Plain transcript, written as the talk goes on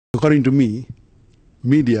According to me,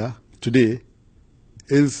 media today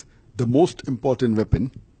is the most important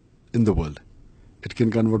weapon in the world. It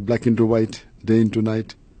can convert black into white, day into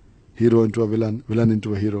night, hero into a villain, villain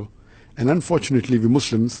into a hero. And unfortunately, we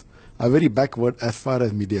Muslims are very backward as far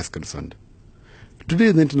as media is concerned.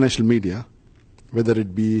 Today, the international media, whether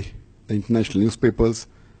it be the international newspapers,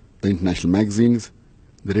 the international magazines,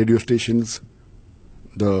 the radio stations,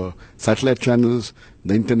 the satellite channels,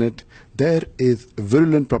 the internet, there is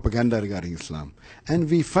virulent propaganda regarding Islam. And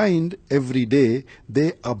we find every day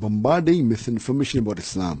they are bombarding misinformation about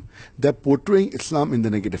Islam. They are portraying Islam in the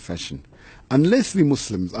negative fashion. Unless we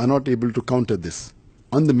Muslims are not able to counter this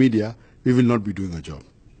on the media, we will not be doing our job.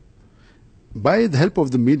 By the help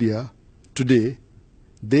of the media, today,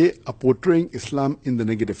 they are portraying Islam in the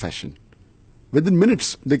negative fashion. Within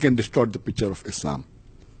minutes, they can distort the picture of Islam.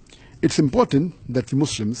 It's important that we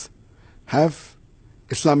Muslims have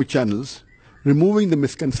Islamic channels removing the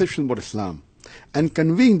misconception about Islam and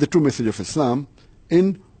conveying the true message of Islam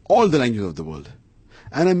in all the languages of the world.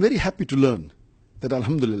 And I'm very happy to learn that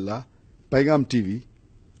Alhamdulillah, Paigham TV,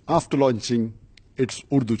 after launching its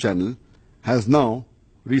Urdu channel, has now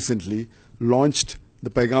recently launched the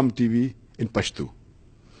Paigham TV in Pashto.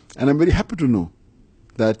 And I'm very happy to know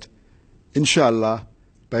that, inshallah,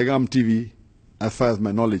 Paigham TV, as far as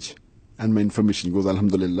my knowledge and my information goes,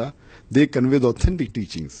 alhamdulillah, they convey the authentic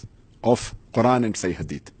teachings of Quran and Sahih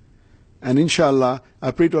Hadith. And inshallah,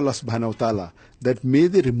 I pray to Allah subhanahu wa ta'ala that may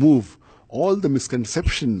they remove all the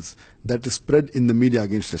misconceptions that is spread in the media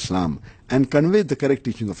against Islam and convey the correct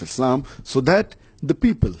teachings of Islam so that the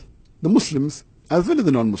people, the Muslims as well as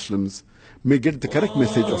the non-Muslims, may get the correct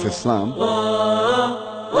message of Islam.